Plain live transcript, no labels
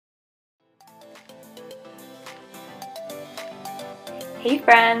Hey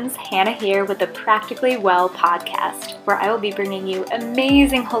friends, Hannah here with the Practically Well podcast, where I will be bringing you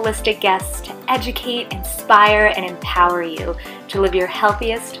amazing holistic guests to educate, inspire, and empower you to live your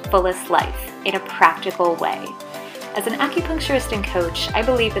healthiest, fullest life in a practical way. As an acupuncturist and coach, I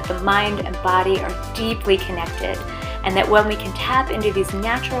believe that the mind and body are deeply connected, and that when we can tap into these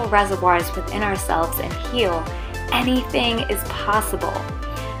natural reservoirs within ourselves and heal, anything is possible.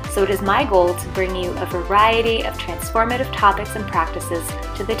 So it is my goal to bring you a variety of transformative topics and practices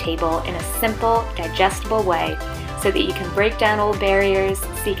to the table in a simple, digestible way so that you can break down old barriers,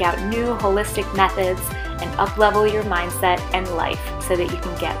 seek out new holistic methods, and up-level your mindset and life so that you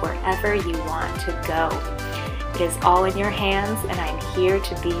can get wherever you want to go. It is all in your hands, and I'm here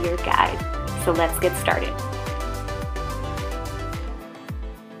to be your guide. So let's get started.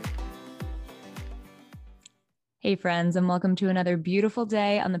 Hey friends, and welcome to another beautiful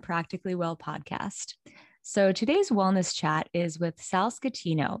day on the Practically Well podcast. So today's wellness chat is with Sal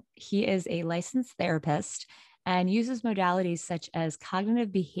Schittino. He is a licensed therapist and uses modalities such as cognitive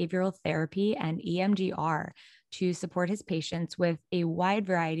behavioral therapy and EMDR to support his patients with a wide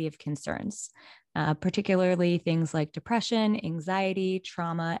variety of concerns, particularly things like depression, anxiety,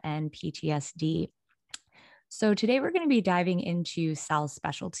 trauma, and PTSD. So today we're going to be diving into Sal's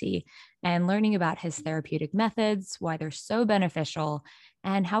specialty and learning about his therapeutic methods, why they're so beneficial,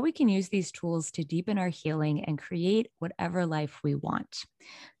 and how we can use these tools to deepen our healing and create whatever life we want.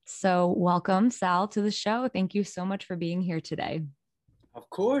 So welcome, Sal, to the show. Thank you so much for being here today. Of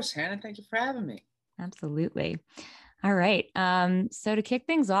course, Hannah. Thank you for having me. Absolutely. All right. So to kick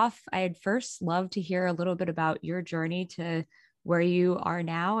things off, I'd first love to hear a little bit about your journey to where you are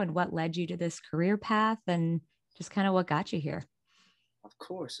now and what led you to this career path and just kind of what got you here. Of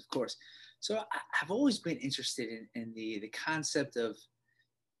course. So I've always been interested in the concept of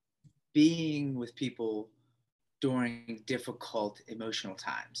being with people during difficult emotional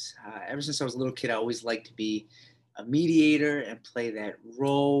times. Ever since I was a little kid, I always liked to be a mediator and play that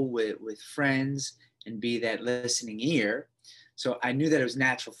role with friends and be that listening ear. So I knew that it was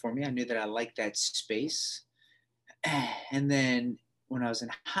natural for me. I knew that I liked that space. And then when I was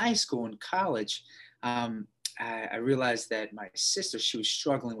in high school and college, I realized that my sister, she was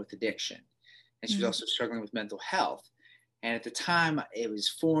struggling with addiction, and she was also struggling with mental health. And at the time, it was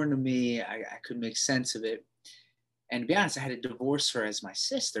foreign to me. I couldn't make sense of it. And to be honest, I had to divorce her as my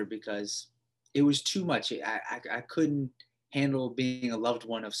sister because it was too much. I couldn't handle being a loved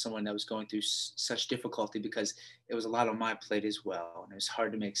one of someone that was going through such difficulty because it was a lot on my plate as well. And it was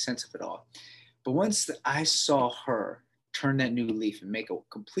hard to make sense of it all. But once I saw her turn that new leaf and make a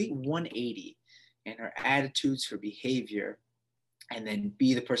complete 180 in her attitudes, her behavior, and then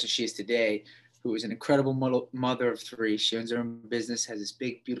be the person she is today, who is an incredible mother of three. She owns her own business, has this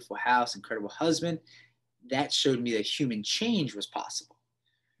big, beautiful house, incredible husband. That showed me that human change was possible.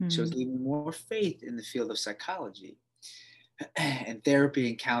 So it gave me more faith in the field of psychology and therapy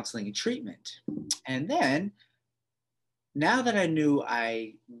and counseling and treatment. And then now that I knew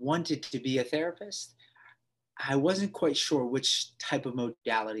I wanted to be a therapist, I wasn't quite sure which type of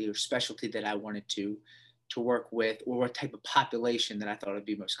modality or specialty that I wanted to work with, or what type of population that I thought would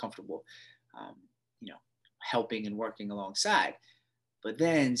be most comfortable, um, helping and working alongside. But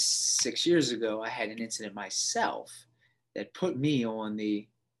then 6 years ago, I had an incident myself that put me on the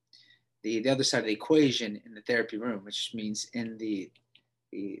other side of the equation in the therapy room, which means in the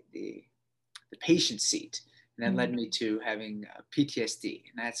patient seat. And that led me to having PTSD,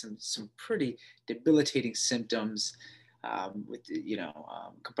 and I had some pretty debilitating symptoms,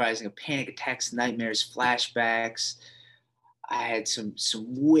 comprising of panic attacks, nightmares, flashbacks. I had some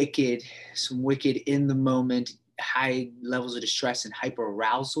wicked in the moment high levels of distress and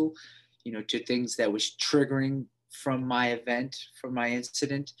hyperarousal, to things that was triggering from my event, from my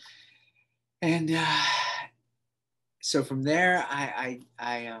incident. And so from there, a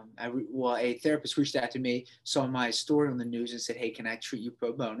therapist reached out to me, saw my story on the news and said, "Hey, can I treat you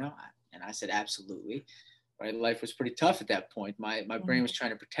pro bono?" And I said, "Absolutely." Right? Life was pretty tough at that point. My brain was trying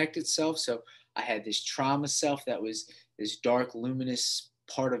to protect itself. So I had this trauma self that was this dark, luminous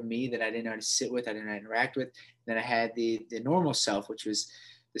part of me that I didn't know how to sit with, I didn't know how to interact with. And then I had the normal self, which was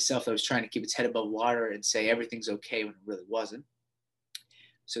the self that was trying to keep its head above water and say everything's okay when it really wasn't.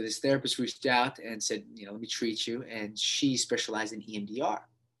 So this therapist reached out and said, let me treat you. And she specialized in EMDR.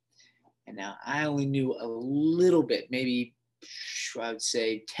 And now I only knew a little bit, maybe I would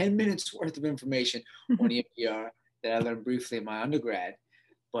say 10 minutes worth of information on EMDR that I learned briefly in my undergrad.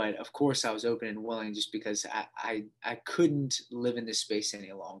 But of course, I was open and willing just because I couldn't live in this space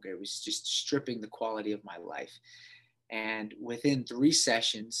any longer. It was just stripping the quality of my life. And within 3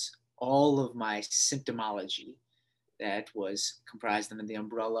 sessions, all of my symptomology that was comprised under the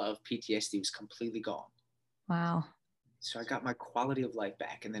umbrella of PTSD was completely gone. Wow. So I got my quality of life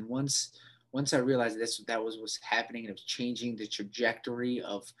back. And then once I realized that was what's happening, and it was changing the trajectory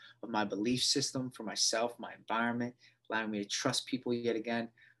of my belief system for myself, my environment, allowing me to trust people yet again,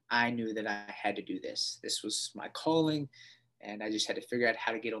 I knew that I had to do this. This was my calling, and I just had to figure out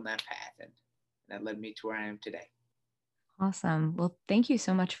how to get on that path. And that led me to where I am today. Awesome. Well, thank you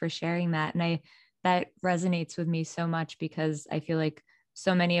so much for sharing that. And that resonates with me so much, because I feel like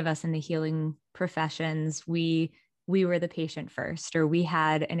so many of us in the healing professions, we were the patient first, or we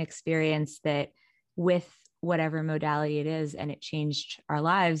had an experience that with whatever modality it is, and it changed our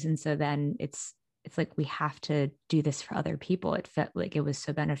lives. And so then it's like, we have to do this for other people. It felt like it was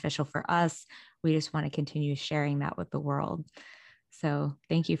so beneficial for us. We just want to continue sharing that with the world. So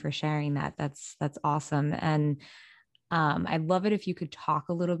thank you for sharing that. That's awesome. And I'd love it if you could talk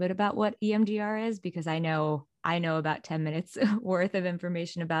a little bit about what EMDR is, because I know about 10 minutes worth of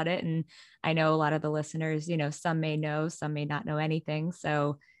information about it. And I know a lot of the listeners, some may know, some may not know anything.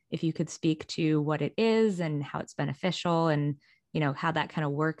 So if you could speak to what it is and how it's beneficial, and, how that kind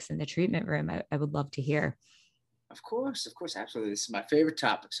of works in the treatment room, I would love to hear. Of course, absolutely. This is my favorite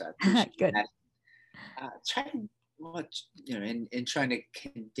topic, so I appreciate Good. that. Trying much, in trying to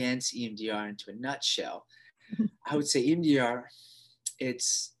condense EMDR into a nutshell, I would say EMDR,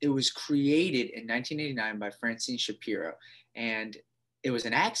 it was created in 1989 by Francine Shapiro, and it was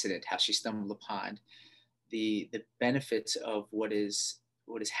an accident how she stumbled upon the benefits of what is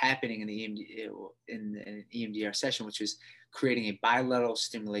happening in the in an EMDR session, which was creating a bilateral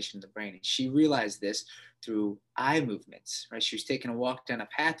stimulation of the brain. And she realized this through eye movements. Right, she was taking a walk down a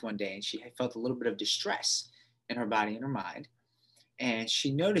path one day, and she felt a little bit of distress in her body and her mind. And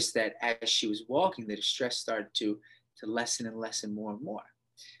she noticed that as she was walking, the distress started to lessen and lessen more and more.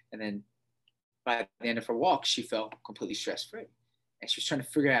 And then by the end of her walk, she felt completely stress-free. And she was trying to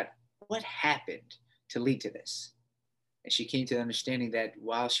figure out what happened to lead to this. And she came to the understanding that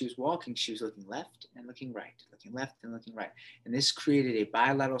while she was walking, she was looking left and looking right, looking left and looking right. And this created a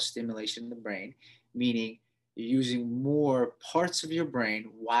bilateral stimulation in the brain, meaning you're using more parts of your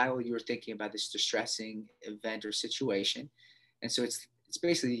brain while you're thinking about this distressing event or situation. And so it's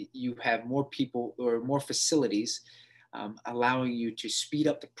basically, you have more people or more facilities allowing you to speed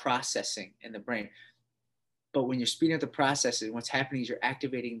up the processing in the brain. But when you're speeding up the processing, what's happening is you're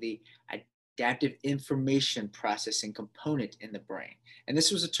activating the adaptive information processing component in the brain. And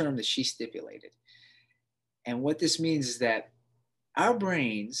this was a term that she stipulated. And what this means is that our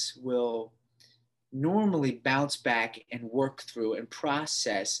brains will normally bounce back and work through and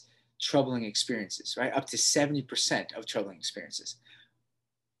process troubling experiences, right? Up to 70% of troubling experiences.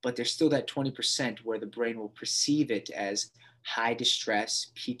 But there's still that 20% where the brain will perceive it as high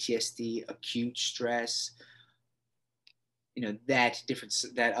distress, PTSD, acute stress,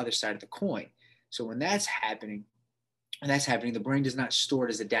 that other side of the coin. So when that's happening, the brain does not store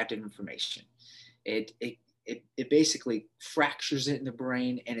it as adaptive information. It basically fractures it in the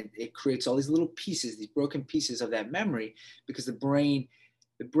brain, and it creates all these little pieces, these broken pieces of that memory, because the brain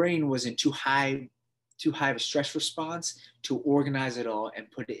was in too high of a stress response to organize it all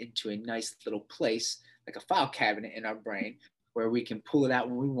and put it into a nice little place, like a file cabinet in our brain, where we can pull it out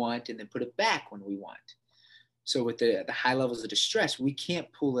when we want and then put it back when we want. So with the high levels of distress, we can't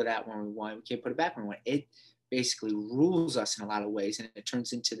pull it out when we want. We can't put it back when we want. It basically rules us in a lot of ways, and it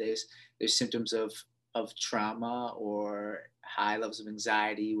turns into there's symptoms of trauma or high levels of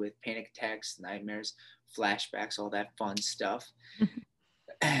anxiety with panic attacks, nightmares, flashbacks, all that fun stuff.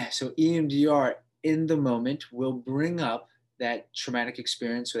 So EMDR in the moment will bring up that traumatic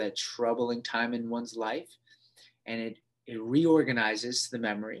experience or that troubling time in one's life, and it reorganizes the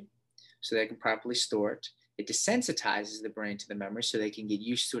memory so they can properly store it. It desensitizes the brain to the memory so they can get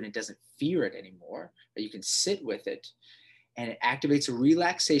used to it and it doesn't fear it anymore, or you can sit with it. And it activates a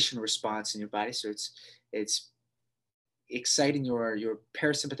relaxation response in your body. So it's exciting your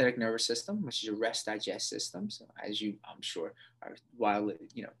parasympathetic nervous system, which is your rest digest system. So as you, I'm sure, are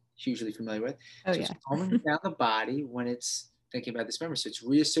hugely familiar with. Oh, so yeah. It's calming down the body when it's thinking about this memory. So it's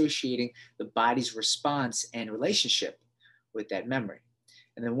reassociating the body's response and relationship with that memory.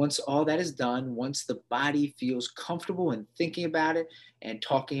 And then once all that is done, once the body feels comfortable in thinking about it and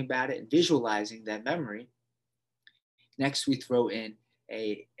talking about it and visualizing that memory, next we throw in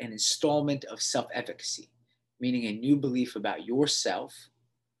an installment of self-efficacy, meaning a new belief about yourself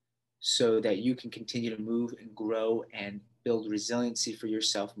so that you can continue to move and grow and build resiliency for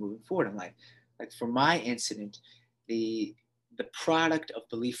yourself moving forward in life. Like for my incident, the product of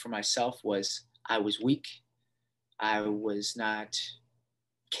belief for myself was I was weak. I was not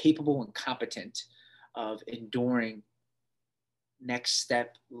capable and competent of enduring next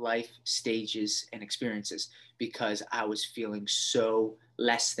step life stages and experiences because I was feeling so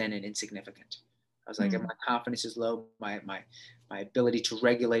less than and insignificant. I was like, Mm. my confidence is low, my ability to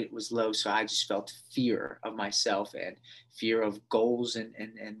regulate was low, so I just felt fear of myself and fear of goals and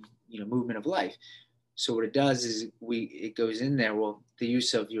movement of life. So what it does is it goes in there. Well, the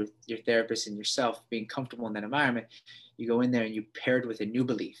use of your therapist and yourself being comfortable in that environment, you go in there and you paired with a new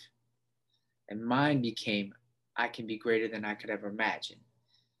belief, and mine became, I can be greater than I could ever imagine.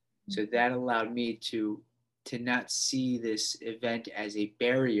 So that allowed me to not see this event as a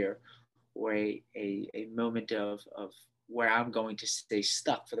barrier or a moment of where I'm going to stay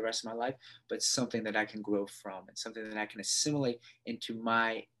stuck for the rest of my life, but something that I can grow from and something that I can assimilate into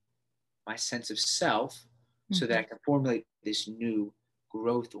my sense of self so that I can formulate this new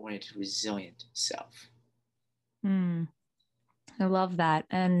growth-oriented, resilient self. Mm. I love that.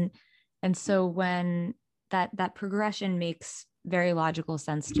 And so when that progression makes very logical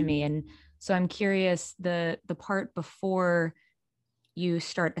sense to me. And so I'm curious, the part before you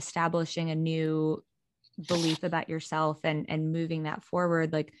start establishing a new belief about yourself and moving that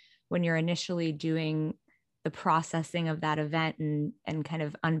forward, like when you're initially doing the processing of that event and kind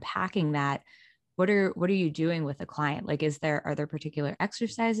of unpacking that, what are you doing with a client? Like, are there particular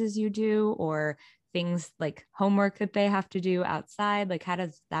exercises you do or things like homework that they have to do outside? Like, how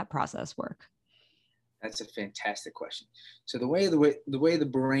does that process work? That's a fantastic question. So the way the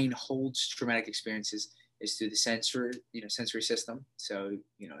brain holds traumatic experiences is through the sensory system. So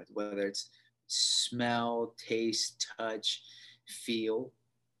whether it's smell, taste, touch, feel.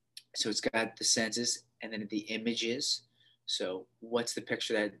 So it's got the senses and then the images. So what's the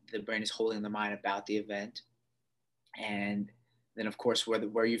picture that the brain is holding in the mind about the event? And then of course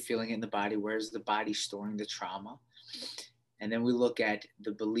where you're feeling it in the body, where's the body storing the trauma? And then we look at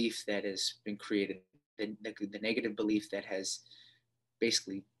the belief that has been created, the negative belief that has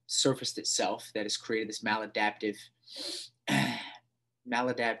basically surfaced itself, that has created this maladaptive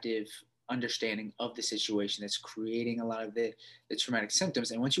understanding of the situation that's creating a lot of the traumatic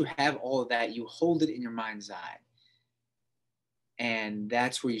symptoms. And once you have all of that, you hold it in your mind's eye. And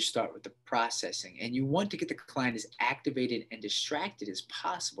that's where you start with the processing. And you want to get the client as activated and distracted as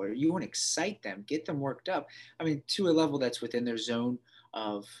possible. You want to excite them, get them worked up. I mean, to a level that's within their zone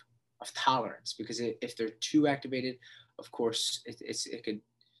of tolerance. Because if they're too activated, of course, it could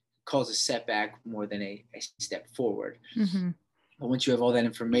cause a setback more than a step forward. Mm-hmm. But once you have all that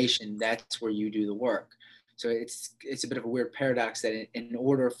information, that's where you do the work. So it's a bit of a weird paradox that in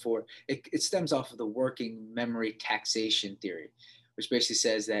order for it stems off of the working memory taxation theory, which basically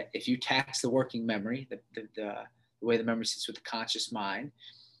says that if you tax the working memory, the way the memory sits with the conscious mind,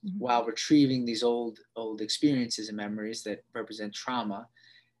 while retrieving these old experiences and memories that represent trauma,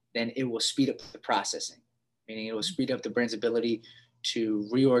 then it will speed up the processing, meaning it will speed up the brain's ability to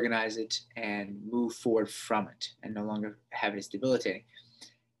reorganize it and move forward from it and no longer have it as debilitating.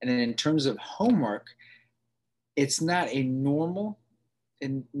 And then in terms of homework, it's not a normal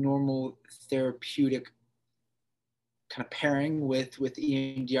therapeutic kind of pairing with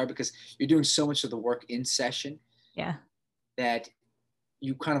EMDR because you're doing so much of the work in session. Yeah. That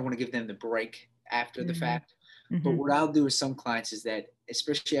you kind of want to give them the break after the fact. Mm-hmm. But what I'll do with some clients is that,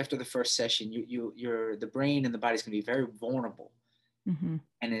 especially after the first session, the brain and the body is going to be very vulnerable. Mm-hmm.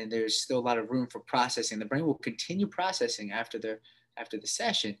 And then there's still a lot of room for processing. The brain will continue processing after the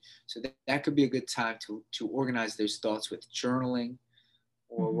session. So that could be a good time to organize those thoughts with journaling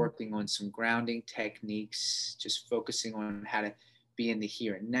or working on some grounding techniques, just focusing on how to be in the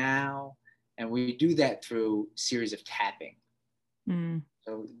here and now. And we do that through a series of tapping.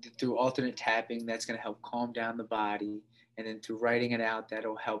 So through alternate tapping, that's going to help calm down the body. And then through writing it out,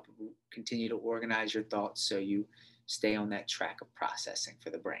 that'll help continue to organize your thoughts so you stay on that track of processing for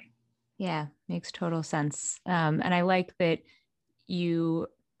the brain. Yeah, makes total sense. And I like that you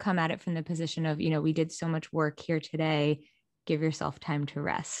come at it from the position of, we did so much work here today, give yourself time to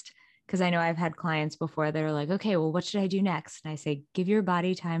rest. Because I know I've had clients before that are like, okay, well, what should I do next? And I say, give your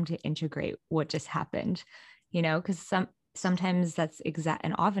body time to integrate what just happened, because sometimes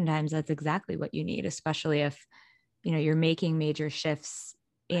and oftentimes that's exactly what you need, especially if, you're making major shifts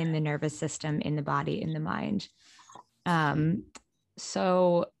in the nervous system, in the body, in the mind.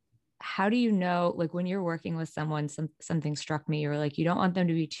 So how do you know, like when you're working with someone, something struck me, you're like, you don't want them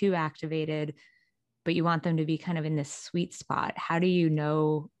to be too activated, but you want them to be kind of in this sweet spot. How do you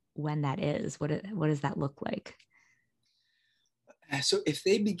know when that is? What does that look like? So if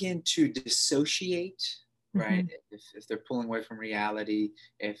they begin to dissociate, right, if they're pulling away from reality,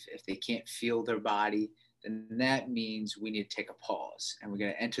 if they can't feel their body, then that means we need to take a pause and we're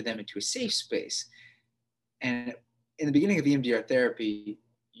going to enter them into a safe space. And in the beginning of EMDR therapy,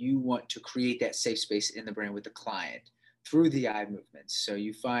 you want to create that safe space in the brain with the client through the eye movements. So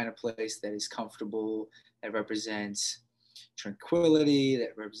you find a place that is comfortable, that represents tranquility,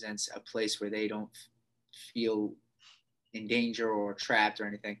 that represents a place where they don't feel in danger or trapped or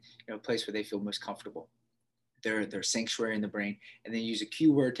anything, a place where they feel most comfortable. Their sanctuary in the brain, and then use a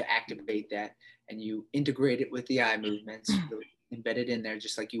cue word to activate that, and you integrate it with the eye movements, embed it in there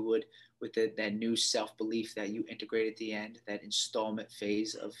just like you would with that new self-belief that you integrate at the end, that installment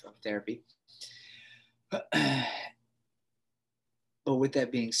phase of therapy. But with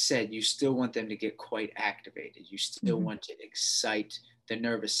that being said, you still want them to get quite activated. You still want to excite the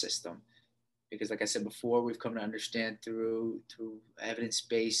nervous system, because like I said before, we've come to understand through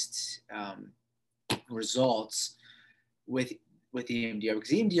evidence-based results with EMDR, because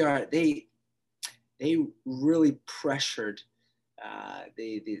EMDR, they really pressured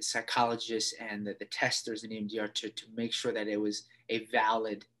the psychologists and the testers in EMDR to make sure that it was a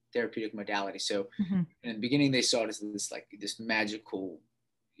valid therapeutic modality. So in the beginning, they saw it as this magical,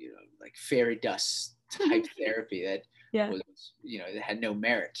 like fairy dust type therapy that was, that had no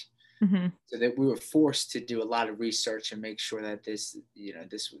merit. So that we were forced to do a lot of research and make sure that this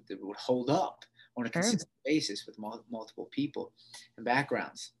would hold up on a consistent basis with multiple people and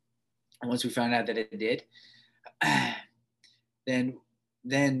backgrounds. And once we found out that it did,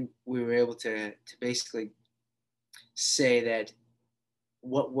 then we were able to basically say that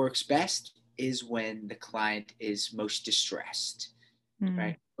what works best is when the client is most distressed,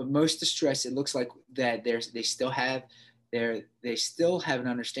 right? But most distressed, it looks like that they still have an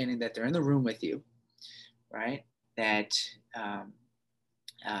understanding that they're in the room with you, right? That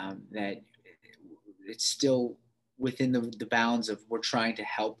that it's still within the bounds of we're trying to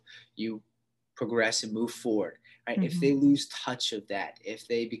help you progress and move forward, right? If they lose touch of that, if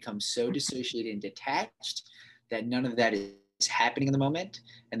they become so dissociated and detached that none of that is happening in the moment,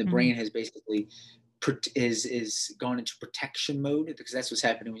 and the brain has basically is gone into protection mode, because that's what's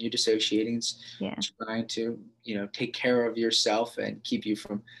happening when you're dissociating. It's trying to take care of yourself and keep you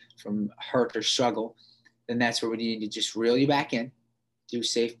from hurt or struggle. Then that's where we need to just reel you back in, do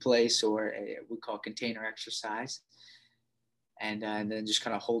safe place, or we call container exercise, and then just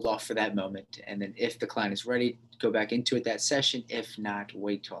kind of hold off for that moment. And then if the client is ready, go back into it that session. If not,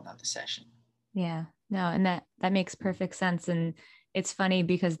 wait till another session. Yeah, no, and that makes perfect sense. And it's funny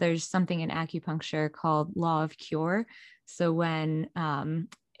because there's something in acupuncture called law of cure. So when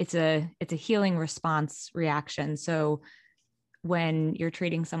it's a healing response reaction. So when you're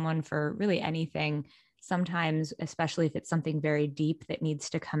treating someone for really anything, sometimes, especially if it's something very deep that needs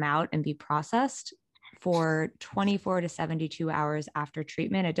to come out and be processed, for 24 to 72 hours after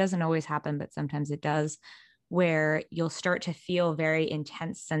treatment, it doesn't always happen, but sometimes it does, where you'll start to feel very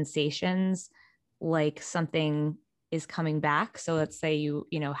intense sensations, like something is coming back. So let's say you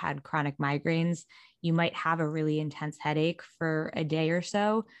had chronic migraines, you might have a really intense headache for a day or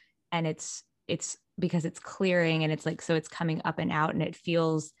so, and it's because it's clearing, and it's like, so it's coming up and out, and it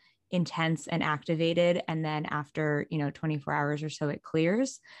feels intense and activated. And then after 24 hours or so, it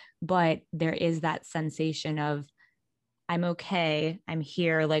clears. But there is that sensation of, I'm okay, I'm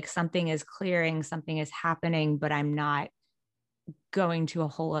here, like something is clearing, something is happening, but I'm not going to a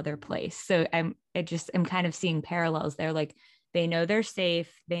whole other place. So I'm kind of seeing parallels there. Like, they know they're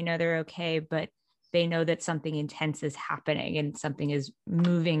safe, they know they're okay, but they know that something intense is happening and something is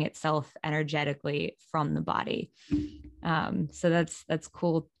moving itself energetically from the body. So that's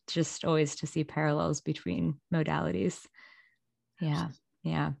cool, just always to see parallels between modalities. Yeah.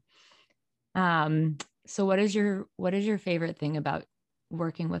 Yeah. So what is your favorite thing about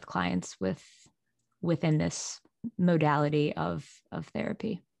working with clients within this modality of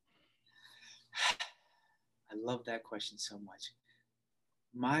therapy? I love that question so much.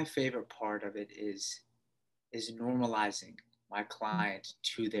 My favorite part of it is normalizing my client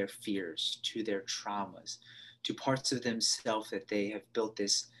to their fears, to their traumas, to parts of themselves that they have built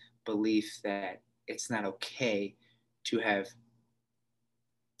this belief that it's not okay to have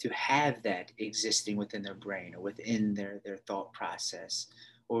that existing within their brain, or within their thought process,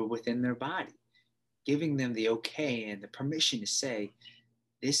 or within their body. Giving them the okay and the permission to say,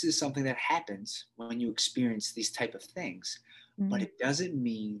 this is something that happens when you experience these type of things. But it doesn't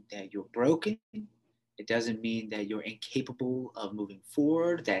mean that you're broken. It doesn't mean that you're incapable of moving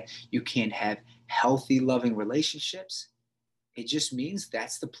forward, that you can't have healthy, loving relationships. It just means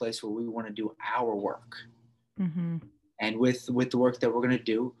that's the place where we want to do our work. And with the work that we're going to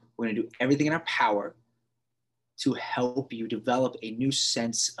do everything in our power to help you develop a new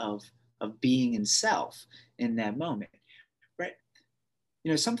sense of being and self in that moment, right?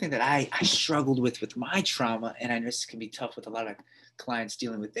 something that I struggled with my trauma, and I know this can be tough with a lot of clients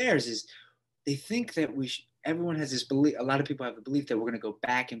dealing with theirs, is they think that everyone has this belief, a lot of people have a belief that we're going to go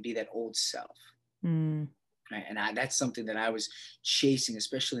back and be that old self. Mm. Right? And that's something that I was chasing,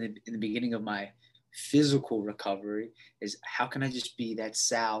 especially in the beginning of my physical recovery, is how can I just be that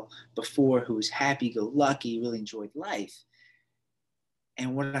Sal before, who was happy-go-lucky, really enjoyed life.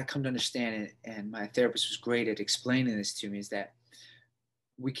 And what I come to understand, and my therapist was great at explaining this to me, is that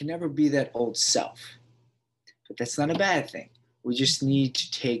we can never be that old self. But that's not a bad thing. We just need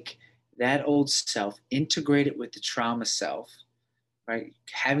to take that old self, integrate it with the trauma self, right?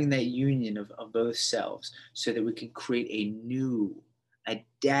 Having that union of both selves so that we can create a new,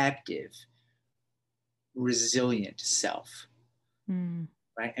 adaptive, resilient self. Mm.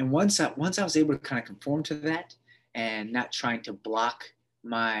 Right? And once I was able to kind of conform to that and not trying to block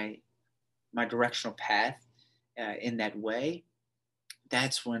my directional path in that way,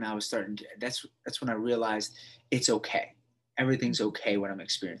 that's when I was that's when I realized it's okay. Everything's okay what I'm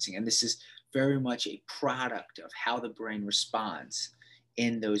experiencing. And this is very much a product of how the brain responds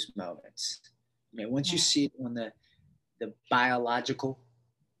in those moments. I mean, once you see it on the biological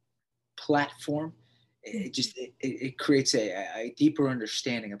platform, it creates a deeper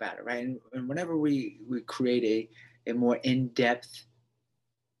understanding about it, right? And whenever we create a more in-depth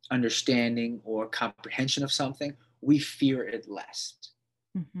understanding or comprehension of something, we fear it less.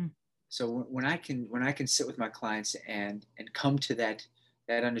 Mm-hmm. So when I can sit with my clients and come to that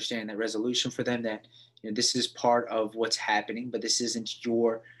understanding, that resolution for them, that this is part of what's happening, but this isn't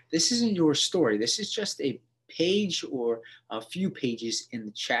your story. This is just a page or a few pages in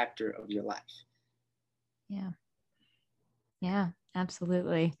the chapter of your life. Yeah,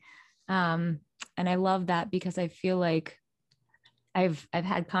 absolutely. And I love that, because I feel like I've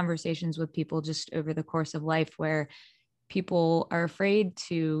had conversations with people just over the course of life where people are afraid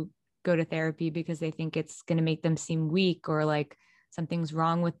to go to therapy because they think it's going to make them seem weak or like something's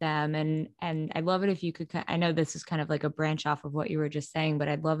wrong with them. And I love it if you could, I know this is kind of like a branch off of what you were just saying, but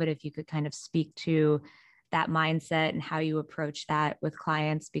I'd love it if you could kind of speak to that mindset and how you approach that with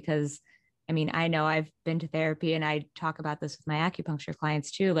clients. Because I mean, I know I've been to therapy, and I talk about this with my acupuncture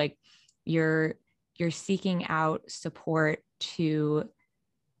clients too. Like you're seeking out support to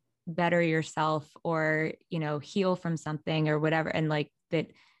better yourself, or heal from something or whatever, and like that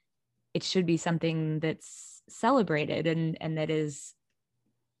it should be something that's celebrated and that is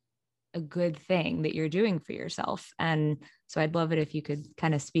a good thing that you're doing for yourself. And so I'd love it if you could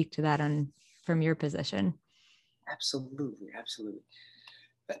kind of speak to that from your position. Absolutely.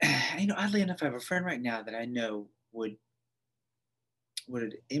 But, oddly enough, I have a friend right now that I know would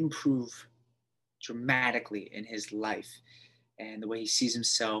improve dramatically in his life and the way he sees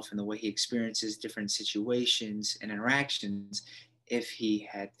himself and the way he experiences different situations and interactions if he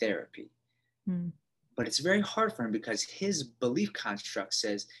had therapy. But it's very hard for him because his belief construct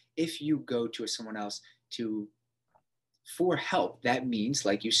says if you go to someone else for help, that means,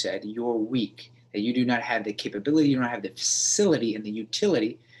 like you said, you're weak, that you do not have the capability, you don't have the facility and the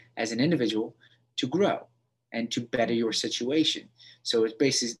utility as an individual to grow and to better your situation. So it's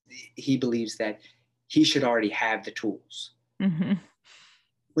basically, he believes that he should already have the tools. Mm-hmm.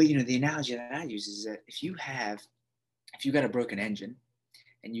 But the analogy that I use is that if you got a broken engine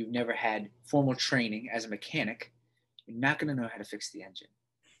and you've never had formal training as a mechanic, you're not going to know how to fix the engine.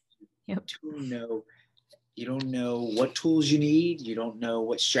 Yep. You don't know what tools you need. You don't know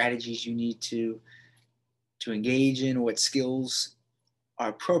what strategies you need to engage in, or what skills are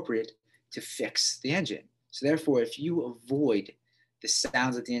appropriate to fix the engine. So therefore, if you avoid the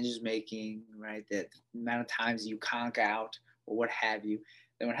sounds that the engine is making, right, the amount of times you conk out or what have you,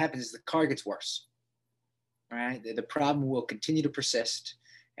 then what happens is the car gets worse. Right? The problem will continue to persist,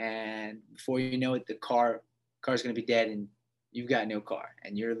 and before you know it, the car's going to be dead, and you've got no car,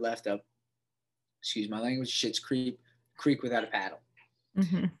 and you're left up, excuse my language, shit's creek without a paddle.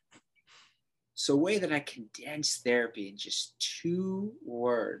 Mm-hmm. So a way that I condense therapy in just 2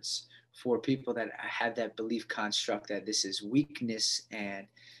 words for people that have that belief construct that this is weakness and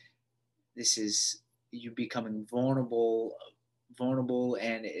this is you becoming vulnerable,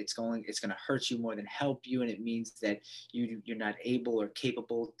 and it's going to hurt you more than help you, and it means that you're not able or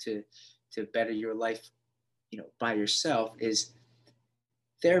capable to better your life by yourself, is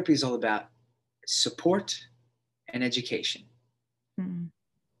therapy is all about support and education. Mm-hmm.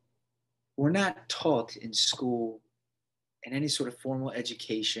 We're not taught in school in any sort of formal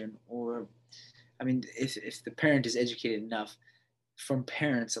education, or I mean, if the parent is educated enough from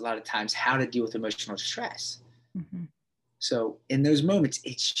parents a lot of times how to deal with emotional distress. Mm-hmm. So in those moments,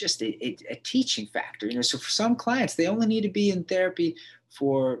 it's just a teaching factor. So for some clients, they only need to be in therapy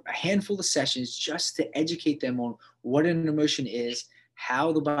for a handful of sessions just to educate them on what an emotion is,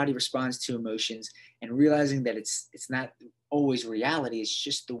 how the body responds to emotions, and realizing that it's not always reality. It's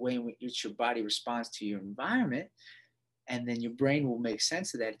just the way in which your body responds to your environment. And then your brain will make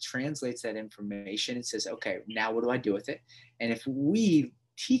sense of that. It translates that information and says, okay, now what do I do with it? And if we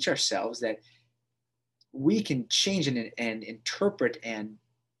teach ourselves that we can change and interpret and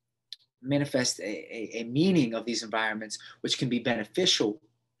manifest a meaning of these environments, which can be beneficial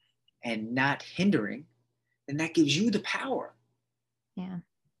and not hindering, then that gives you the power. Yeah.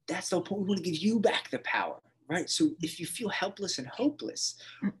 That's the point. We want to give you back the power, right? So if you feel helpless and hopeless,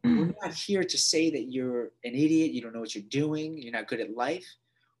 we're not here to say that you're an idiot, you don't know what you're doing, you're not good at life.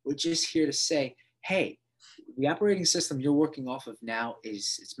 We're just here to say, hey, the operating system you're working off of now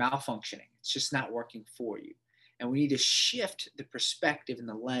it's malfunctioning. It's just not working for you. And we need to shift the perspective and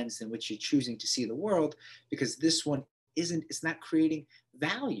the lens in which you're choosing to see the world, because this one it's not creating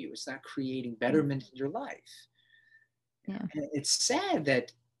value. It's not creating betterment in your life. Yeah. And it's sad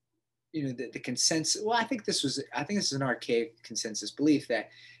that, the consensus, well, I think this is an archaic consensus belief that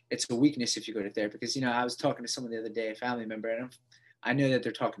it's a weakness if you go to therapy. Because, I was talking to someone the other day, a family member, and I know that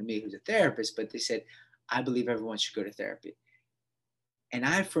they're talking to me who's a therapist, but they said, I believe everyone should go to therapy. And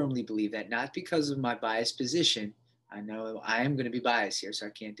I firmly believe that, not because of my biased position. I know I am going to be biased here, so I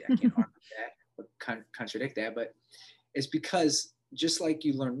can't argue that or contradict that, but it's because just like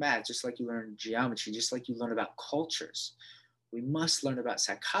you learn math, just like you learn geometry, just like you learn about cultures, we must learn about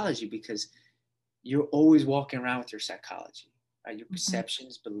psychology, because you're always walking around with your psychology, right? Your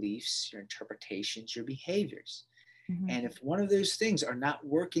perceptions, beliefs, your interpretations, your behaviors. And if one of those things are not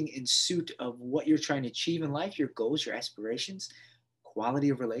working in suit of what you're trying to achieve in life, your goals, your aspirations, quality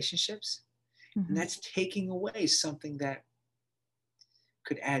of relationships, and that's taking away something that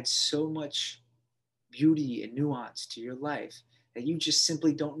could add so much beauty and nuance to your life, that you just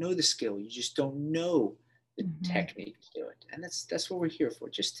simply don't know the skill. You just don't know the technique to do it. And that's what we're here for,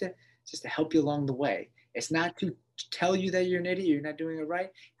 just to help you along the way. It's not to tell you that you're an idiot, you're not doing it right.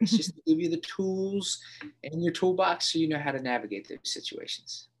 It's just to give you the tools in your toolbox so you know how to navigate those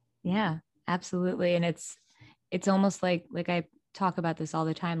situations. Yeah, absolutely. And it's almost like I talk about this all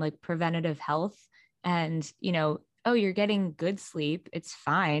the time, like preventative health. And, oh, you're getting good sleep, it's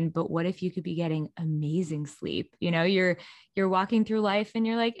fine. But what if you could be getting amazing sleep? You're walking through life and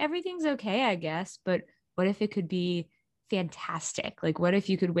you're like, everything's okay, I guess. But what if it could be fantastic? Like, what if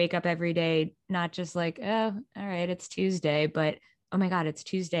you could wake up every day, not just like, oh, all right, it's Tuesday, but oh my God, it's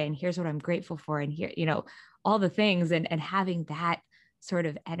Tuesday. And here's what I'm grateful for. And here, all the things, and having that sort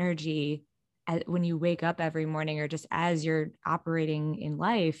of energy when you wake up every morning, or just as you're operating in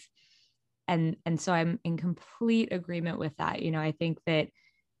life. And so I'm in complete agreement with that. I think that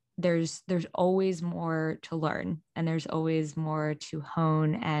there's always more to learn, and there's always more to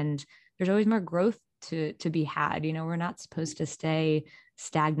hone, and there's always more growth to be had. We're not supposed to stay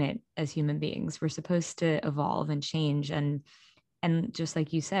stagnant as human beings. We're supposed to evolve and change. And just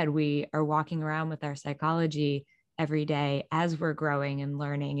like you said, we are walking around with our psychology every day as we're growing and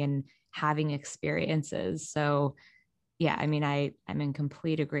learning and having experiences. So yeah, I mean, I'm in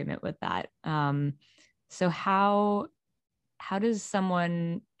complete agreement with that. So how does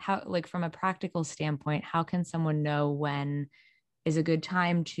someone, like from a practical standpoint, how can someone know when is a good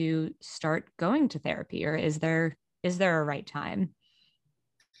time to start going to therapy, or is there a right time?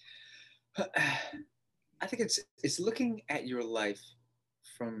 I think it's looking at your life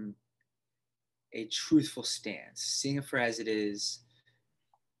from a truthful stance, seeing it for as it is,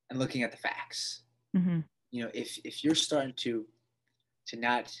 and looking at the facts. If you're starting to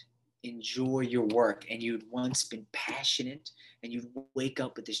not enjoy your work, and you'd once been passionate, and you'd wake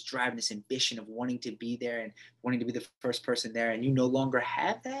up with this drive and this ambition of wanting to be there and wanting to be the first person there, and you no longer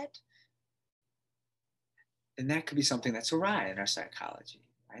have that, then that could be something that's awry in our psychology,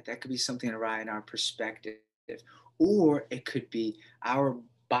 right? That could be something awry in our perspective. Or it could be our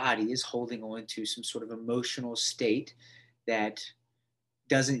body is holding on to some sort of emotional state that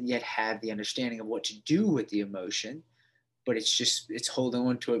doesn't yet have the understanding of what to do with the emotion, but it's holding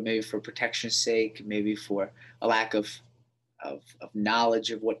on to it, maybe for protection's sake, maybe for a lack of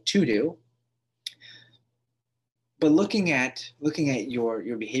knowledge of what to do. But looking at your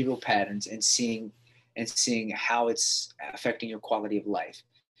behavioral patterns and seeing how it's affecting your quality of life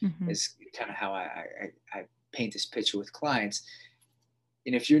is kind of how I paint this picture with clients.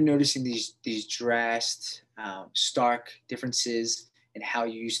 And if you're noticing these drastic, stark differences in how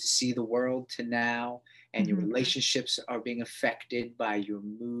you used to see the world to now, and your relationships are being affected by your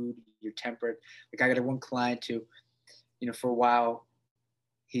mood, your temper. Like, I got one client who, for a while,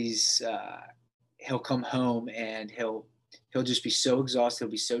 he'll come home and he'll he'll just be so exhausted.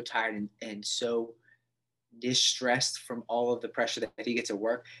 He'll be so tired and so distressed from all of the pressure that he gets at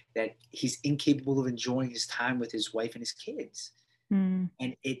work that he's incapable of enjoying his time with his wife and his kids. And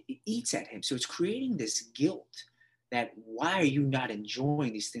it eats at him. So it's creating this guilt that why are you not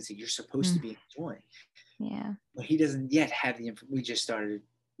enjoying these things that you're supposed to be enjoying? Yeah. But he doesn't yet have the information. We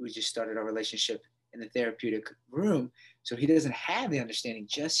just started our relationship in the therapeutic room. So he doesn't have the understanding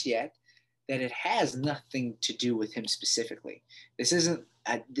just yet that it has nothing to do with him specifically. This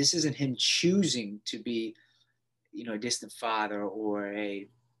isn't him choosing to be, a distant father or a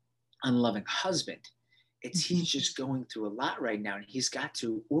unloving husband. It's he's just going through a lot right now, and he's got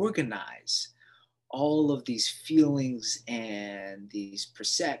to organize all of these feelings and these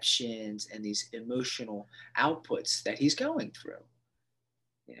perceptions and these emotional outputs that he's going through.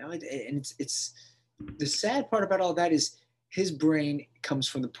 And it's the sad part about all that is his brain comes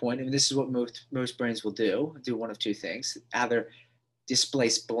from the point, and this is what most brains will do one of two things: either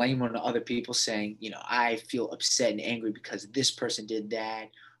displace blame on other people, saying, I feel upset and angry because this person did that,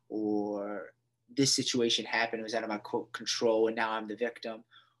 or this situation happened, it was out of my control, and now I'm the victim.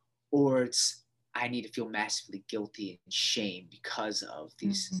 Or it's, I need to feel massively guilty and shame because of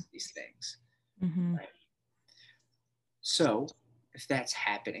these things. Right? So if that's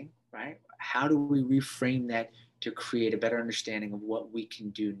happening, right, how do we reframe that to create a better understanding of what we can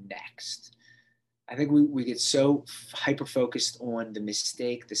do next? I think we get so hyper-focused on the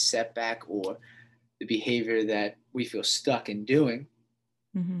mistake, the setback, or the behavior that we feel stuck in doing.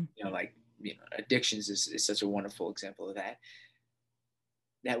 Addictions is such a wonderful example of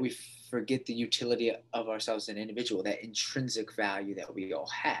that we forget the utility of ourselves as an individual, that intrinsic value that we all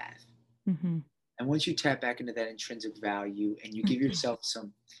have. And once you tap back into that intrinsic value and you give yourself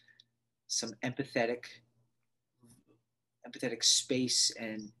some empathetic space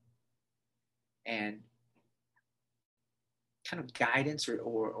and kind of guidance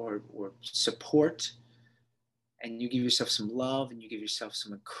or support, and you give yourself some love and you give yourself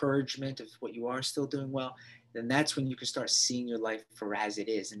some encouragement of what you are still doing well, then that's when you can start seeing your life for as it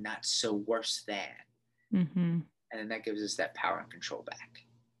is and not so worse than. And then that gives us that power and control back.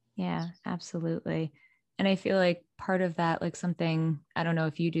 Yeah, absolutely. And I feel like part of that, like something, I don't know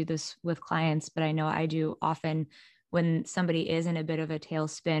if you do this with clients, but I know I do often when somebody is in a bit of a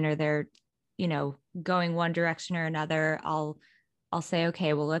tailspin or they're, going one direction or another, I'll say,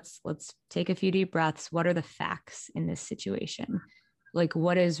 okay, well, let's take a few deep breaths. What are the facts in this situation? Like,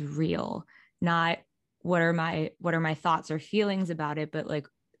 what is real? Not what are my thoughts or feelings about it, but like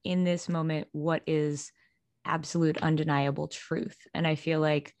in this moment, what is absolute undeniable truth? And I feel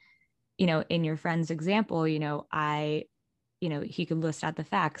like, in your friend's example, he could list out the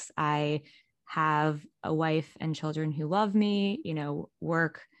facts. I have a wife and children who love me,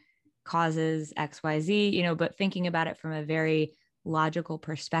 work causes XYZ, but thinking about it from a very logical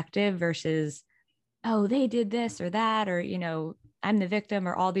perspective versus, oh, they did this or that, or, I'm the victim,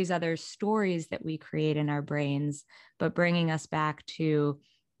 or all these other stories that we create in our brains, but bringing us back to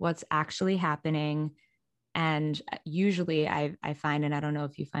what's actually happening. And usually I find, and I don't know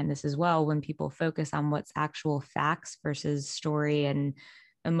if you find this as well, when people focus on what's actual facts versus story and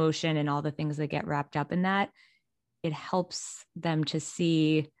emotion and all the things that get wrapped up in that, it helps them to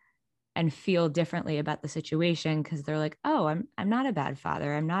see and feel differently about the situation, because they're like, oh, I'm not a bad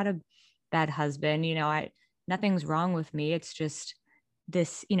father. I'm not a bad husband. Nothing's wrong with me. It's just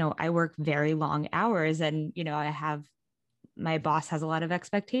this, I work very long hours and, my boss has a lot of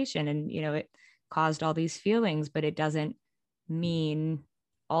expectation and, it caused all these feelings, but it doesn't mean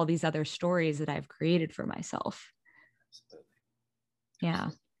all these other stories that I've created for myself. Absolutely. Yeah.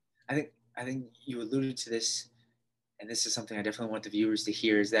 I think you alluded to this, and this is something I definitely want the viewers to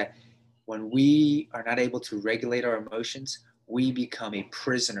hear, is that when we are not able to regulate our emotions, we become a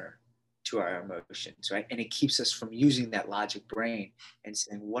prisoner to our emotions, right? And it keeps us from using that logic brain and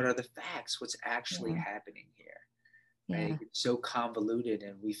saying, what are the facts? What's actually happening here? Right? It's so convoluted,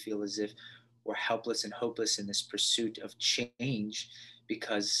 and we feel as if we're helpless and hopeless in this pursuit of change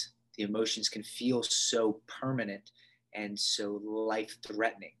because the emotions can feel so permanent and so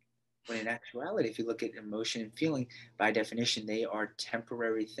life-threatening. When in actuality, if you look at emotion and feeling, by definition, they are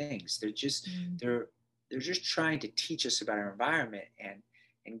temporary things. They're just they're just trying to teach us about our environment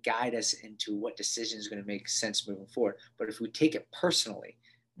and guide us into what decision is going to make sense moving forward. But if we take it personally,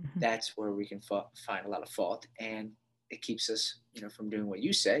 that's where we can find a lot of fault, and it keeps us, from doing what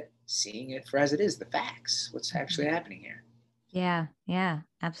you said, seeing it for as it is, the facts, what's actually happening here. Yeah,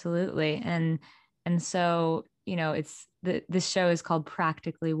 absolutely. And so, this show is called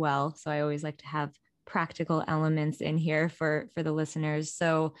Practically Well. So I always like to have practical elements in here for the listeners.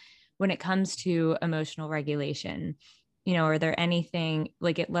 So when it comes to emotional regulation, are there anything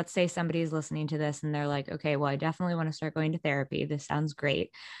like let's say somebody's listening to this and they're like, okay, well, I definitely want to start going to therapy. This sounds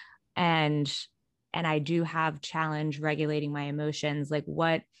great. And I do have challenge regulating my emotions. Like,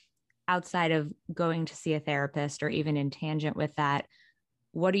 what outside of going to see a therapist or even in tangent with that,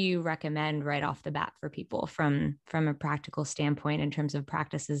 what do you recommend right off the bat for people from a practical standpoint in terms of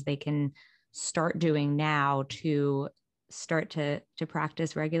practices they can start doing now to start to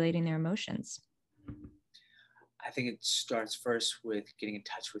practice regulating their emotions? I think it starts first with getting in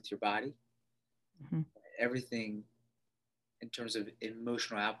touch with your body. Mm-hmm. Everything in terms of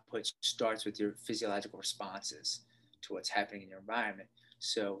emotional output starts with your physiological responses to what's happening in your environment.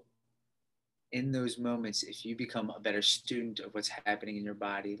 So in those moments, if you become a better student of what's happening in your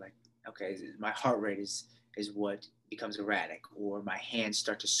body, like, okay, my heart rate is what becomes erratic, or my hands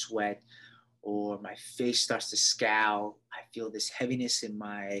start to sweat, or my face starts to scowl. I feel this heaviness in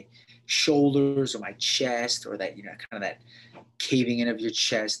my shoulders or my chest, or that, kind of that caving in of your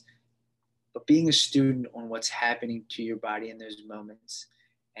chest. But being a student on what's happening to your body in those moments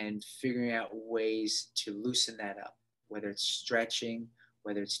and figuring out ways to loosen that up, whether it's stretching,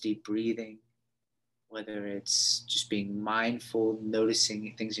 whether it's deep breathing, whether it's just being mindful,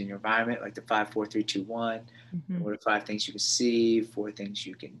 noticing things in your environment, like the 5, 4, 3, 2, 1. Mm-hmm. What are 5 things you can see, 4 things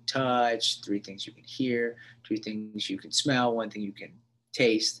you can touch, 3 things you can hear, 2 things you can smell, 1 thing you can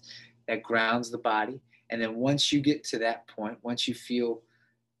taste. That grounds the body. And then once you get to that point, once you feel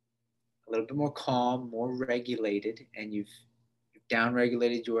a little bit more calm, more regulated, and you've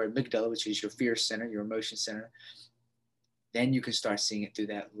down-regulated your amygdala, which is your fear center, your emotion center, then you can start seeing it through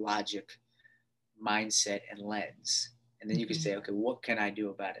that logic, mindset, and lens. And then you can say, okay, what can I do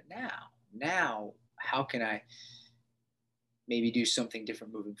about it now? How can I maybe do something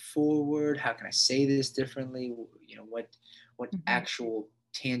different moving forward? How can I say this differently? What actual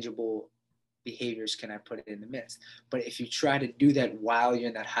tangible behaviors can I put in the midst? But if you try to do that while you're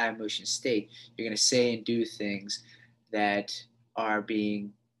in that high emotion state, you're going to say and do things that are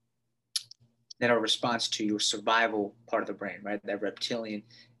a response to your survival part of the brain, right? That reptilian,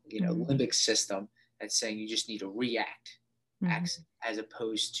 limbic system that's saying you just need to react, as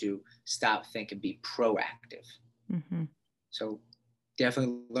opposed to stop, think, and be proactive. Mm-hmm. So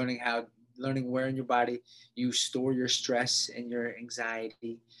definitely learning where in your body you store your stress and your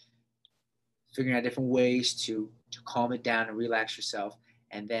anxiety, figuring out different ways to calm it down and relax yourself,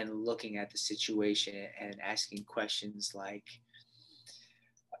 and then looking at the situation and asking questions like,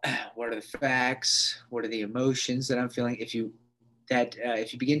 what are the facts? What are the emotions that I'm feeling? If you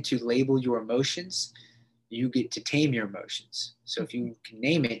begin to label your emotions, you get to tame your emotions. So if you can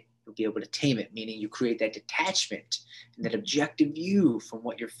name it, you'll be able to tame it, meaning you create that detachment and that objective view from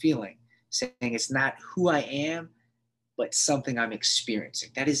what you're feeling, saying it's not who I am, but something I'm experiencing.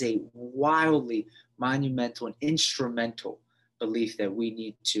 That is a wildly monumental and instrumental belief that we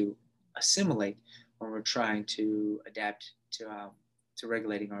need to assimilate when we're trying to adapt to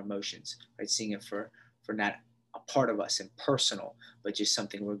regulating our emotions, right? Seeing it for not a part of us and personal, but just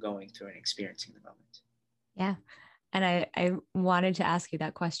something we're going through and experiencing in the moment. Yeah. And I wanted to ask you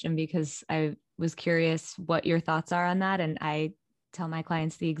that question because I was curious what your thoughts are on that. And I tell my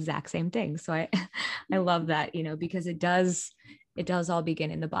clients the exact same thing. So I love that, because it does all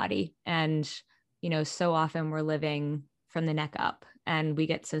begin in the body. And, so often we're living from the neck up and we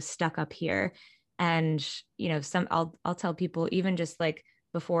get so stuck up here. And, I'll tell people, even just like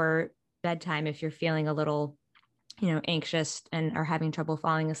before bedtime, if you're feeling a little, anxious and are having trouble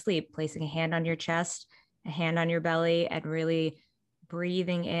falling asleep, placing a hand on your chest, a hand on your belly, and really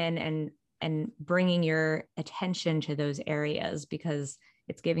breathing in and bringing your attention to those areas, because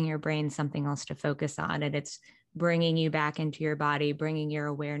it's giving your brain something else to focus on. And it's bringing you back into your body, bringing your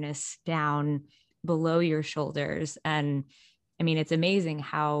awareness down below your shoulders. And I mean, it's amazing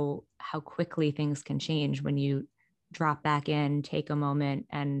how quickly things can change when you drop back in, take a moment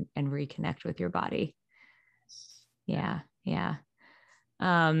and reconnect with your body. Yeah. Yeah.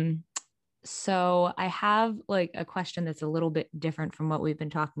 So I have like a question that's a little bit different from what we've been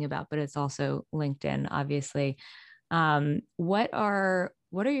talking about, but it's also linked in, obviously. What are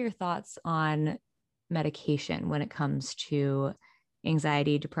your thoughts on medication when it comes to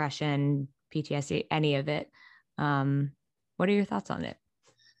anxiety, depression, PTSD, any of it? What are your thoughts on it?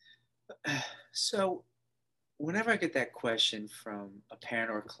 So whenever I get that question from a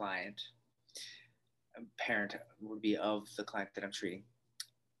parent or a client, a parent would be of the client that I'm treating,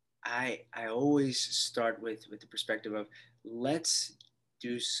 I always start with the perspective of, let's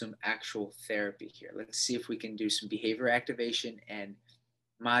do some actual therapy here. Let's see if we can do some behavior activation and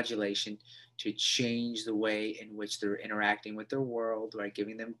modulation to change the way in which they're interacting with their world, right?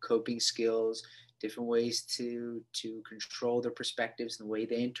 Giving them coping skills, different ways to control their perspectives and the way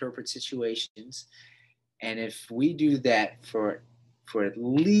they interpret situations. And if we do that for at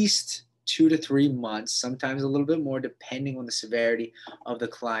least 2 to 3 months, sometimes a little bit more, depending on the severity of the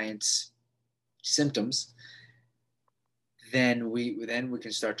client's symptoms, then we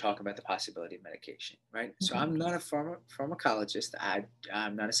can start talking about the possibility of medication, right? So I'm not a pharmacologist.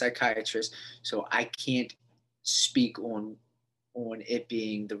 I'm not a psychiatrist, so I can't speak on it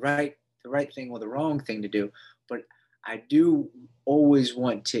being the right thing or the wrong thing to do. But I do always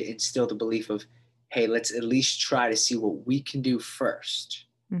want to instill the belief of, hey, let's at least try to see what we can do first.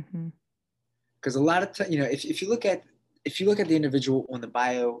 Because a lot of times, if you look at the individual on the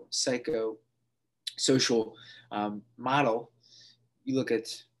biopsychosocial model, you look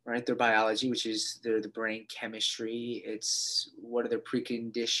at their biology, which is the brain chemistry. It's what are their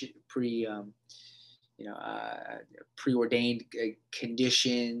preordained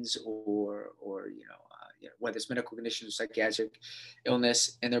conditions, or whether it's medical conditions or psychiatric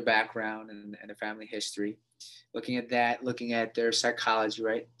illness, and their background and their family history. Looking at that, looking at their psychology,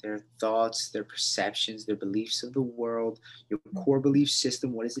 right? Their thoughts, their perceptions, their beliefs of the world, your core belief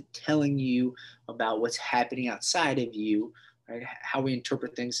system. What is it telling you about what's happening outside of you, right? How we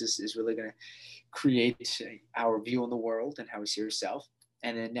interpret things is really going to create our view on the world and how we see ourselves.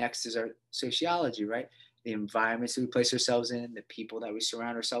 And then next is our sociology, right? The environments that we place ourselves in, the people that we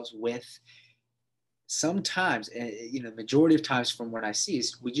surround ourselves with. Sometimes, the majority of times from what I see,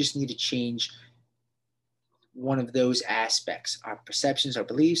 is we just need to change one of those aspects, our perceptions, our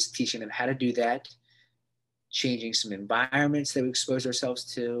beliefs, teaching them how to do that, changing some environments that we expose ourselves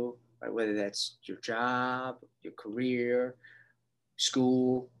to, right? Whether that's your job, your career,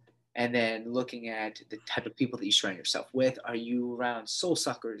 school, and then looking at the type of people that you surround yourself with. Are you around soul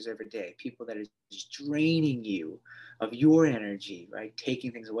suckers every day, people that are just draining you of your energy, right?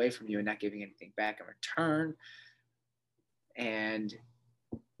 Taking things away from you and not giving anything back in return. And,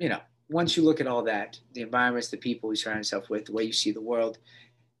 once you look at all that, the environments, the people we surround yourself with, the way you see the world,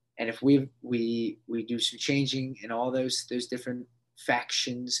 and if we do some changing in all those different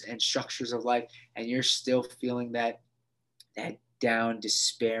factions and structures of life, and you're still feeling that down,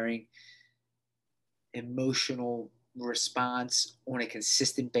 despairing, emotional response on a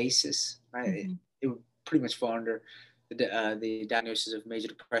consistent basis, right? It would pretty much fall under the diagnosis of major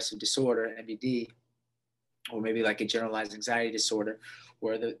depressive disorder, MDD, or maybe like a generalized anxiety disorder,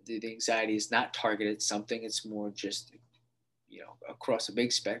 where the anxiety is not targeted at something. It's more just, across a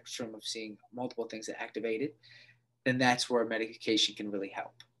big spectrum of seeing multiple things that activate it. Then that's where medication can really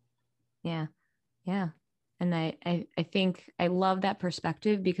help. Yeah. Yeah. And I think I love that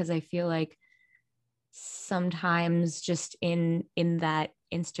perspective, because I feel like sometimes just in that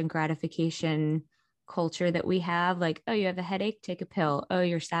instant gratification culture that we have, like, oh, you have a headache, take a pill. Oh,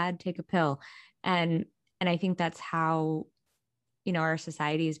 you're sad, take a pill. And I think that's how, our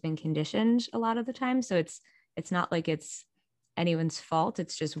society has been conditioned a lot of the time. So it's not like it's anyone's fault.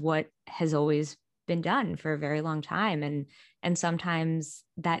 It's just what has always been done for a very long time. And sometimes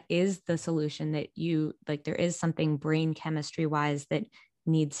that is the solution, that there is something brain chemistry wise that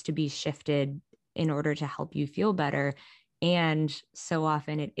needs to be shifted in order to help you feel better. And so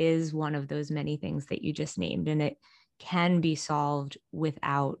often it is one of those many things that you just named, and it can be solved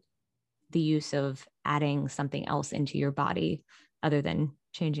without the use of adding something else into your body other than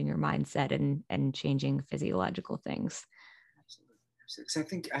changing your mindset and changing physiological things. Absolutely. Because I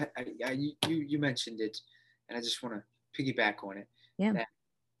think you mentioned it, and I just want to piggyback on it. Yeah. That,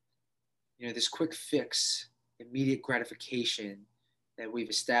 this quick fix, immediate gratification that we've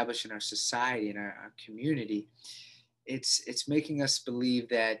established in our society and our community, it's making us believe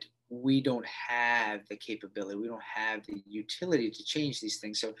that we don't have the capability, we don't have the utility to change these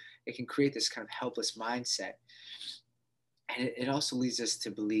things. So it can create this kind of helpless mindset. And it also leads us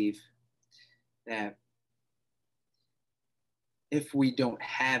to believe that if we don't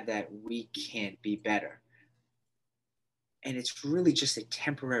have that, we can't be better. And it's really just a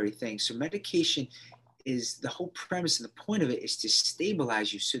temporary thing. So medication is, the whole premise and the point of it is to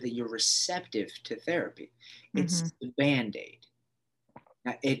stabilize you so that you're receptive to therapy. It's the Band-Aid.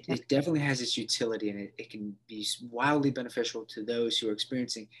 Now, it definitely has its utility, and it can be wildly beneficial to those who are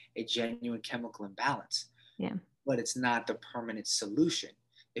experiencing a genuine chemical imbalance. Yeah. But it's not the permanent solution.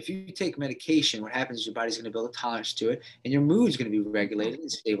 If you take medication, what happens is your body's going to build a tolerance to it, and your mood's going to be regulated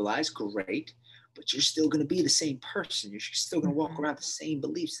and stabilized. Great. But you're still going to be the same person. You're still going to walk around the same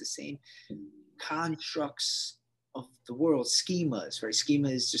beliefs, the same constructs of the world, schemas, right? Schema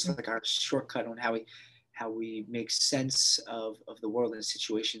is just like our shortcut on how we make sense of the world and the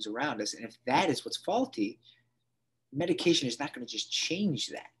situations around us. And if that is what's faulty, medication is not going to just change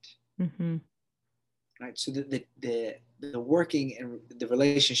that. right? So the working and the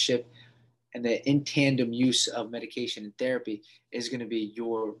relationship and the in tandem use of medication and therapy is going to be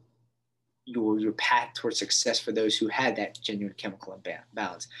your path towards success for those who had that genuine chemical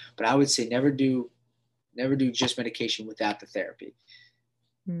imbalance. But I would say never do just medication without the therapy.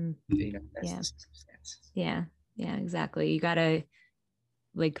 Mm. That's the circumstance. Yeah, exactly. You gotta,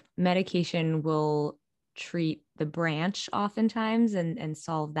 like, medication will treat the branch oftentimes and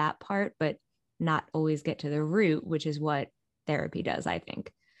solve that part, but not always get to the root, which is what therapy does, I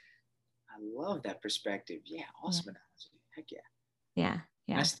think. I love that perspective. Yeah, awesome analogy. Heck yeah. Yeah.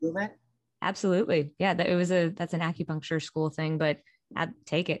 Can I steal that? Absolutely. Yeah, that's an acupuncture school thing, but I'd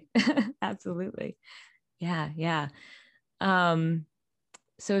take it. Absolutely. Yeah.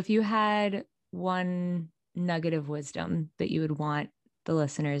 So if you had one nugget of wisdom that you would want the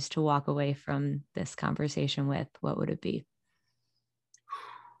listeners to walk away from this conversation with, what would it be?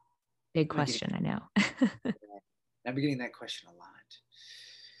 Big question, I know. I've been getting that question a lot.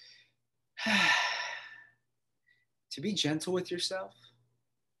 To be gentle with yourself.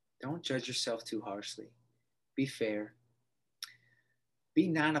 Don't judge yourself too harshly. Be fair. Be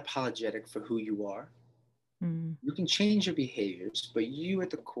non-apologetic for who you are. You can change your behaviors, but you at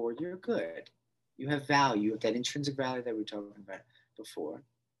the core, you're good. You have value, that intrinsic value that we were talking about before.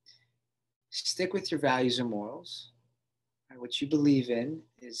 Stick with your values and morals. Right? What you believe in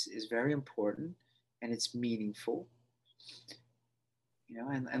is very important, and it's meaningful.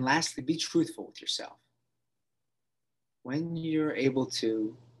 And lastly, be truthful with yourself. When you're able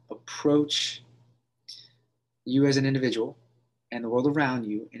to approach you as an individual and the world around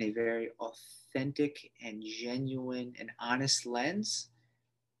you in a very authentic and genuine and honest lens,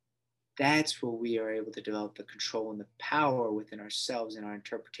 that's where we are able to develop the control and the power within ourselves and our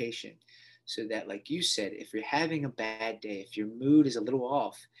interpretation. So that, like you said, if you're having a bad day, if your mood is a little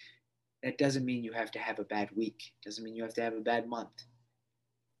off, that doesn't mean you have to have a bad week. It doesn't mean you have to have a bad month.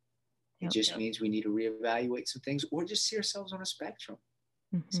 It just means we need to reevaluate some things, or just see ourselves on a spectrum.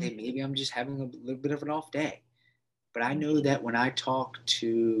 Say, maybe I'm just having a little bit of an off day. But I know that when I talk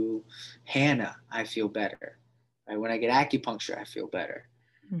to Hannah, I feel better. Right? When I get acupuncture, I feel better.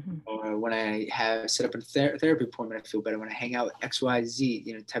 Or when I have set up a therapy appointment, I feel better. When I hang out with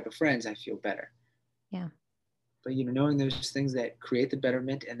XYZ, type of friends, I feel better. Yeah. But, knowing those things that create the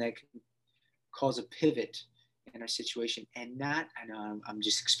betterment and that can cause a pivot in our situation, and not, I know I'm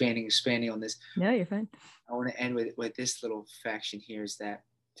just expanding on this. No, you're fine. I want to end with this little faction here, is that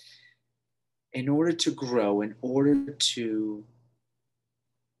in order to grow, in order to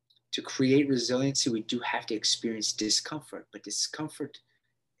create resiliency, we do have to experience discomfort. But discomfort,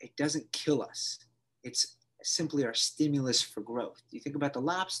 it doesn't kill us. It's simply our stimulus for growth. You think about the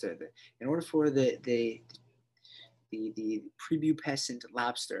lobster. In order for the prepubescent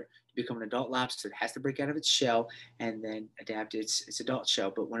lobster to become an adult lobster, it has to break out of its shell and then adapt its adult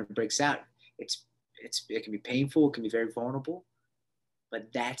shell. But when it breaks out, it can be painful. It can be very vulnerable.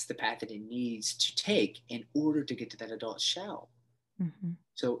 But that's the path that it needs to take in order to get to that adult shell.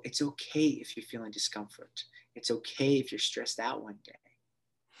 So it's okay if you're feeling discomfort. It's okay if you're stressed out one day.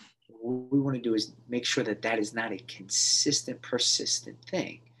 What we want to do is make sure that is not a consistent, persistent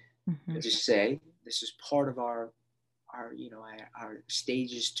thing. But just say, this is part of our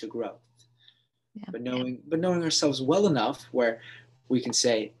stages to growth. But knowing ourselves well enough where we can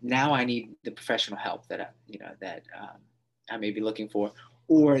say, now I need the professional help that I may be looking for,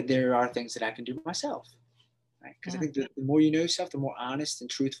 or there are things that I can do myself. Right? Because I think the more you know yourself, the more honest and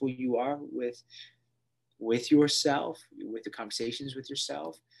truthful you are with yourself, with the conversations with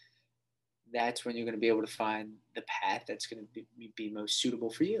yourself. That's when you're going to be able to find the path that's going to be most suitable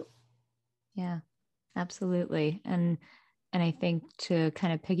for you. Yeah, absolutely. And I think, to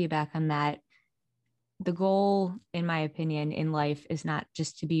kind of piggyback on that, the goal, in my opinion, in life is not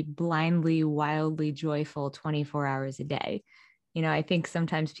just to be blindly, wildly joyful 24 hours a day. I think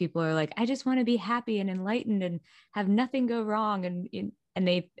sometimes people are like, I just want to be happy and enlightened and have nothing go wrong.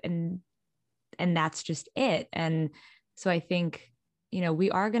 And that's just it. And so I think,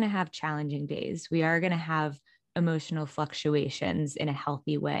 we are going to have challenging days. We are going to have emotional fluctuations in a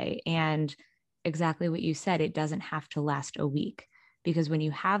healthy way. And exactly what you said, it doesn't have to last a week, because when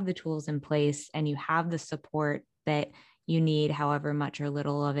you have the tools in place and you have the support that you need, however much or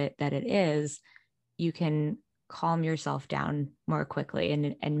little of it that it is, you can calm yourself down more quickly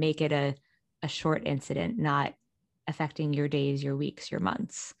and make it a short incident, not affecting your days, your weeks, your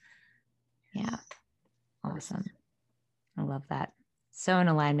months. Yeah. Awesome. I love that. So in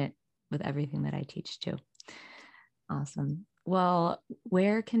alignment with everything that I teach too. Awesome. Well,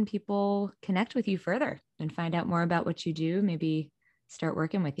 where can people connect with you further and find out more about what you do? Maybe start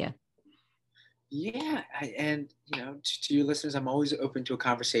working with you. Yeah, and to your listeners, I'm always open to a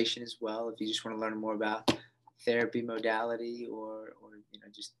conversation as well. If you just want to learn more about therapy modality, or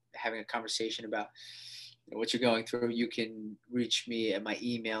just having a conversation about what you're going through, you can reach me at my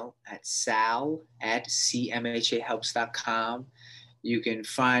email at sal@cmhahelps.com. You can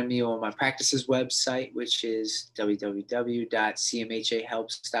find me on my practice's website, which is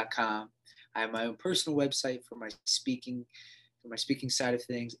www.cmhahelps.com. I have my own personal website for my speaking side of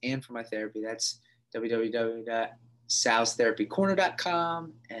things, and for my therapy. That's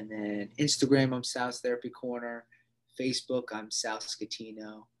www.salstherapycorner.com. And then Instagram, I'm Sal's Therapy Corner. Facebook, I'm Sal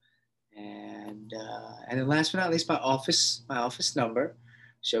Schittino. And then last but not least, my office number,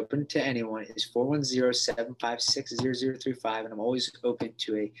 which is open to anyone, is 410-756-0035. And I'm always open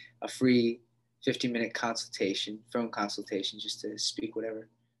to a free 15-minute phone consultation, just to speak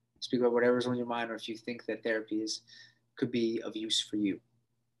about whatever's on your mind, or if you think that therapy could be of use for you.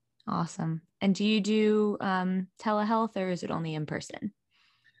 Awesome. And do you do telehealth, or is it only in person?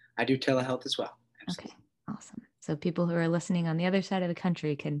 I do telehealth as well. Absolutely. Okay, awesome. So people who are listening on the other side of the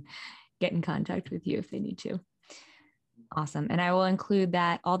country can get in contact with you if they need to. Awesome. And I will include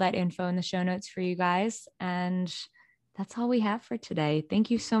all that info in the show notes for you guys. And that's all we have for today.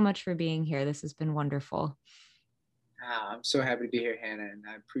 Thank you so much for being here. This has been wonderful. I'm so happy to be here, Hannah, and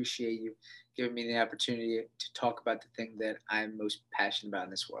I appreciate you giving me the opportunity to talk about the thing that I'm most passionate about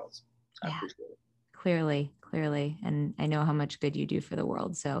in this world. So I appreciate it. Clearly. And I know how much good you do for the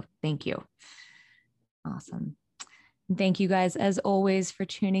world. So thank you. Awesome. Thank you guys, as always, for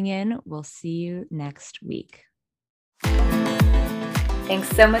tuning in. We'll see you next week. Thanks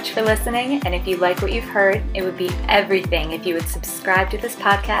so much for listening. And if you like what you've heard, it would be everything if you would subscribe to this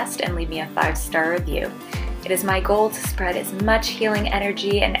podcast and leave me a 5-star review. It is my goal to spread as much healing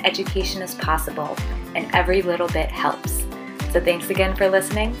energy and education as possible, and every little bit helps. So thanks again for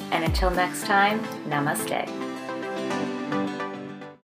listening, and until next time, namaste.